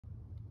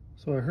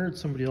So I heard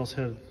somebody else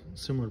had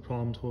similar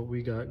problems to what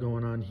we got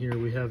going on here.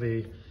 We have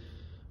a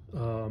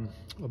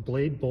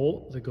blade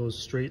bolt that goes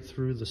straight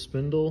through the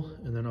spindle,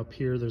 and then up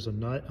here there's a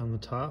nut on the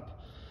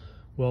top.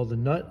 Well, the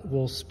nut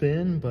will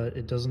spin, but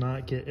it does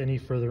not get any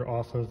further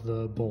off of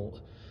the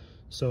bolt.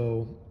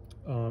 So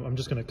I'm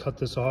just gonna cut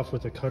this off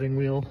with a cutting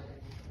wheel,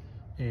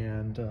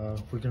 and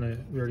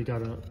we already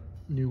got a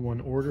new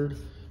one ordered.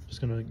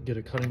 Just gonna get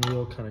a cutting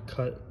wheel, kind of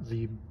cut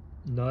the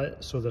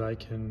nut so that I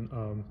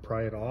can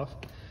pry it off,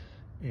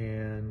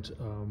 and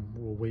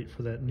we'll wait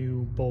for that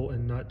new bolt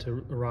and nut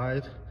to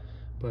arrive.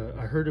 But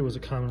I heard it was a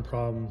common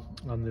problem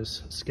on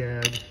this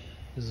Scag.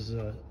 This is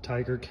a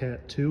Tiger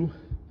Cat 2,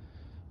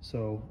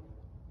 so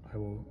I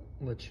will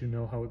let you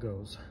know how it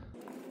goes.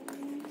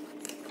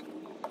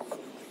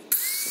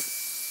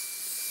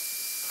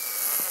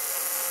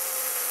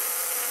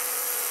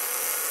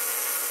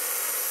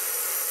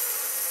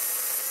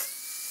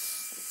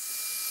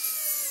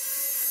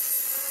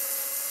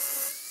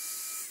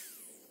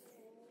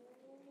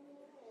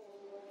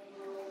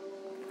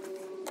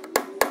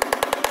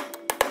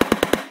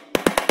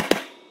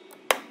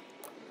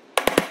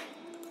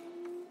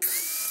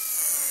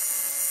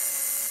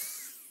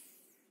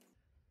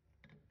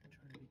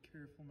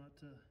 Careful not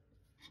to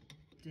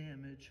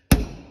damage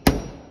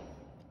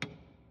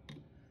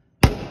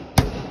the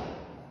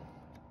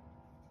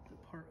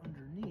part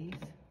underneath.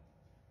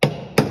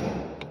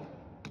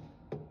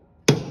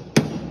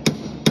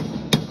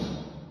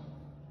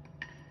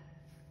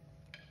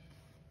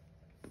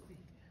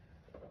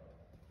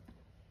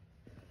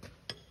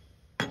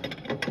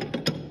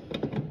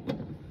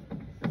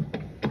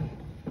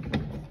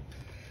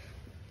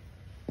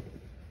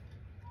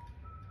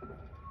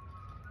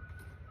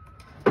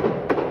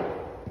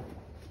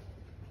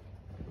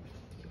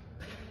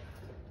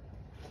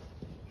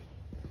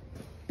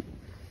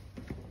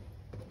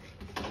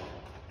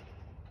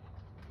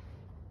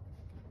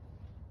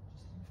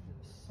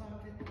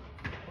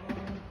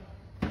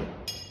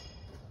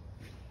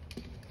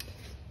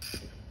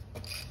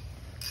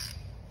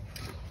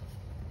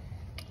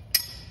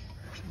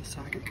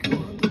 Socket go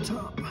on the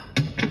top.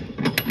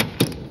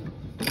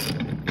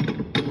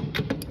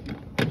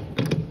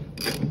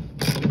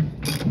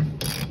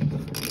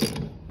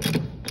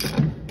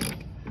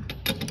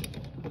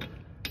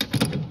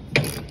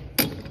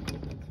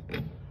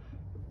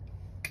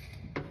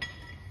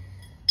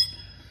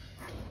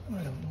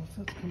 I don't know if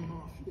that's coming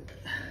off yet.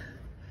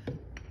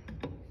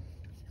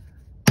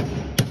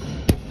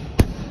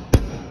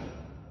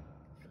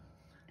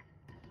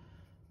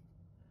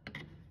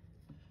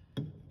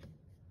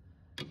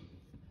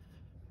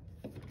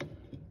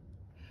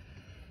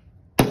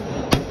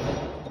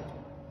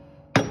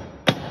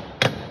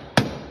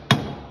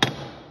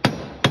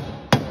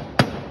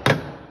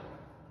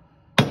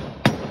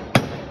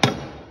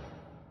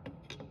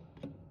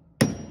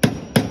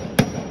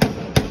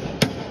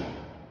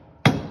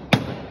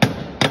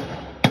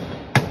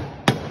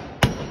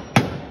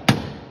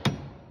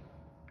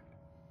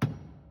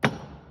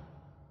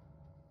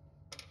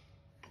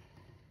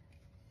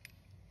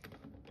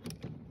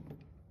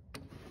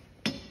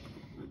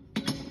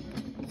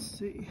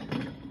 See.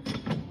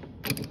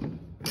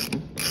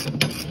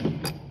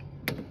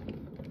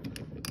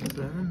 Is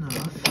that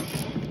enough to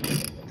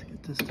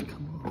get this to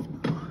come off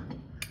now?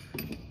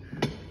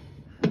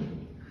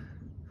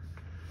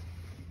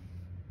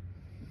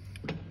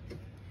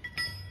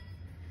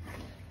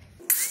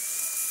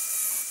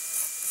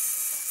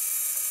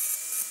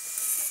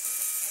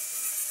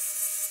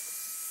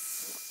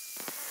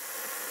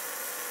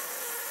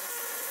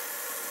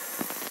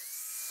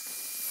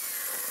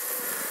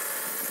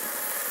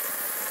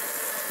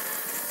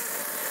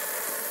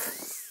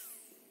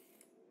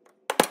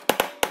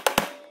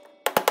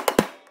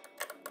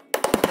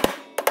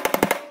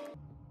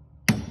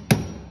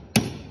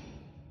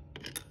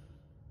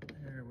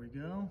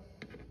 Go.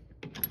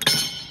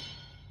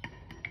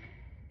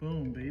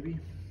 Boom, baby.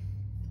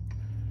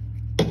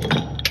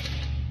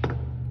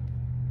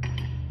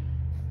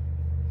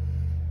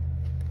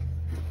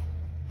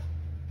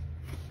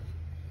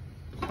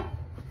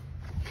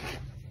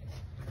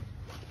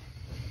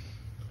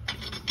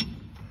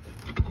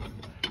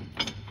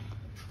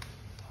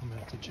 I'm gonna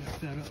have to jack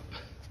that up.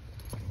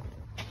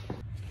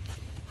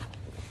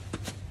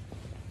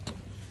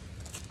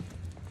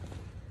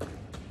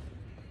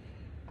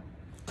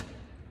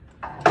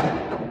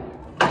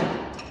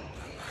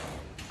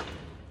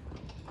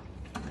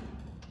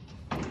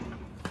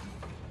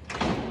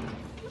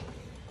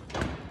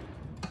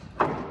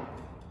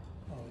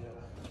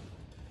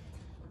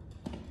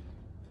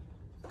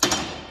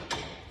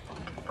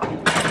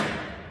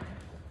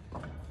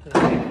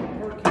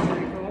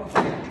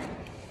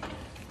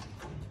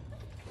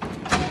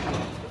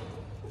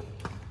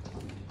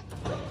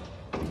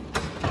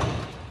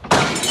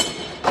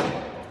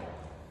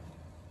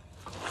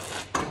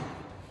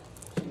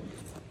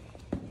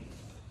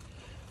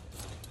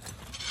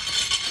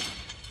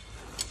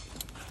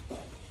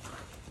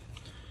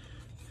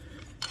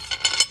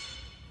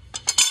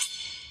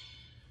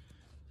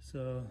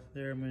 So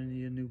there, I'm going to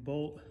need a new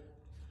bolt.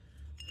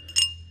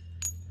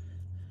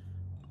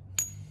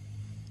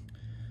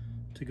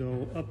 to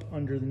go up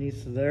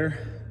underneath there,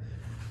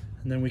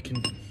 and then we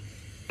can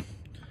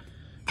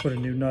put a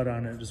new nut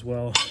on it as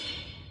well.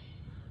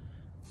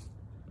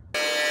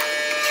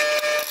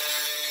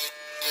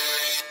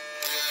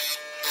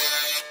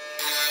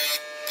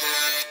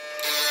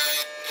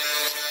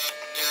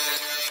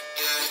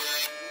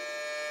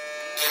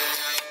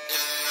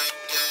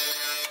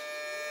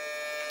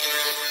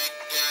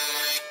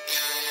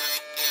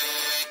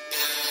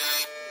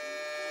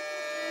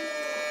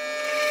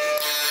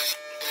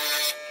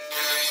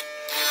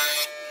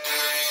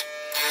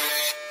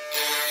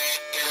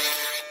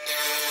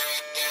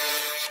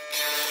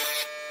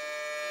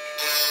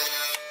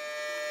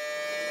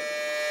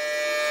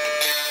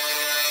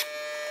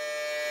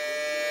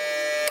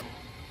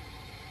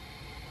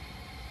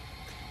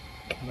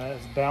 And that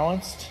is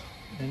balanced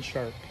and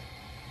sharp.